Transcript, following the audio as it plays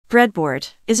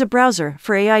Breadboard is a browser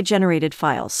for AI-generated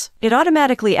files. It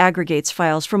automatically aggregates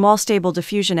files from all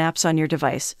Stablediffusion apps on your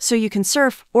device, so you can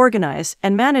surf, organize,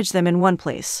 and manage them in one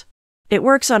place. It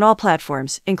works on all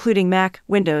platforms, including Mac,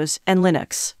 Windows, and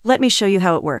Linux. Let me show you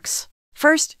how it works.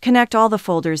 First, connect all the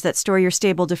folders that store your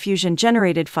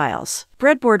Stablediffusion-generated files.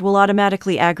 Breadboard will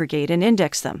automatically aggregate and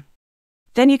index them.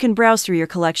 Then you can browse through your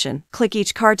collection, click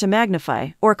each card to magnify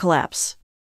or collapse.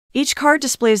 Each card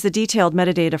displays the detailed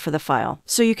metadata for the file,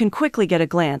 so you can quickly get a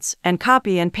glance and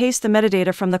copy and paste the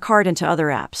metadata from the card into other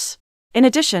apps. In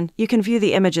addition, you can view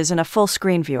the images in a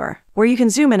full-screen viewer, where you can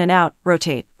zoom in and out,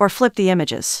 rotate, or flip the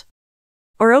images.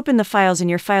 Or open the files in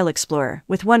your File Explorer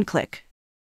with one click.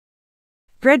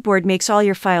 Breadboard makes all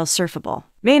your files surfable,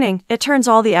 meaning it turns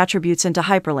all the attributes into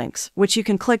hyperlinks, which you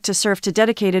can click to surf to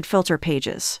dedicated filter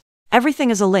pages. Everything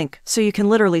is a link, so you can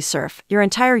literally surf your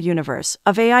entire universe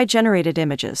of AI-generated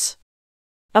images.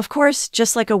 Of course,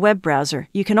 just like a web browser,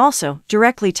 you can also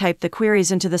directly type the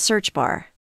queries into the search bar.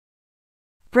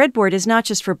 Breadboard is not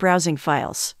just for browsing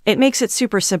files. It makes it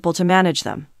super simple to manage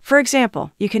them. For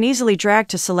example, you can easily drag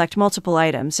to select multiple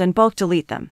items and bulk delete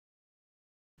them,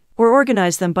 or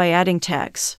organize them by adding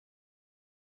tags.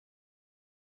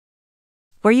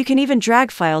 Or you can even drag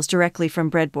files directly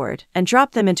from Breadboard and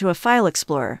drop them into a File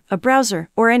Explorer, a browser,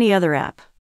 or any other app.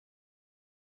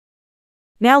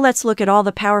 Now let's look at all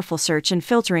the powerful search and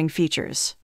filtering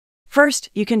features.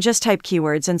 First, you can just type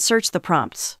keywords and search the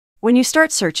prompts. When you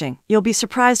start searching, you'll be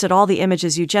surprised at all the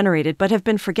images you generated but have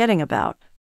been forgetting about.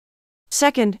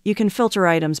 Second, you can filter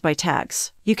items by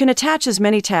tags. You can attach as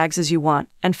many tags as you want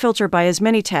and filter by as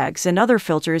many tags and other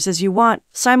filters as you want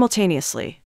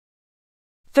simultaneously.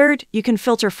 Third, you can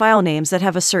filter file names that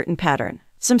have a certain pattern.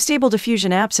 Some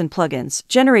Stablediffusion apps and plugins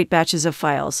generate batches of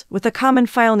files with a common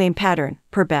file name pattern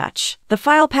per batch. The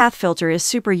file path filter is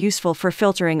super useful for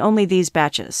filtering only these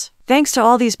batches. Thanks to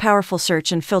all these powerful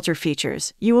search and filter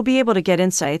features, you will be able to get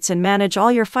insights and manage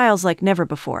all your files like never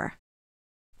before.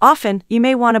 Often, you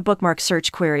may want to bookmark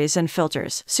search queries and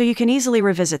filters, so you can easily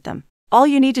revisit them. All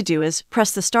you need to do is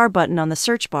press the star button on the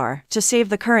search bar to save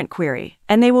the current query,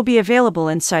 and they will be available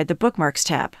inside the Bookmarks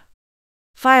tab.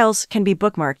 Files can be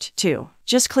bookmarked, too.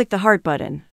 Just click the heart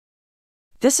button.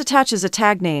 This attaches a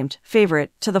tag named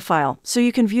Favorite to the file, so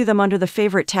you can view them under the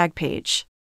Favorite tag page.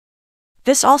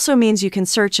 This also means you can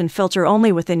search and filter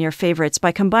only within your favorites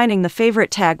by combining the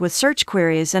Favorite tag with search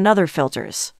queries and other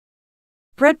filters.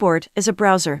 Breadboard is a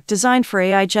browser designed for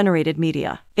AI-generated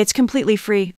media. It's completely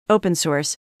free, open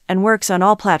source, and works on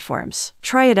all platforms.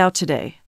 Try it out today.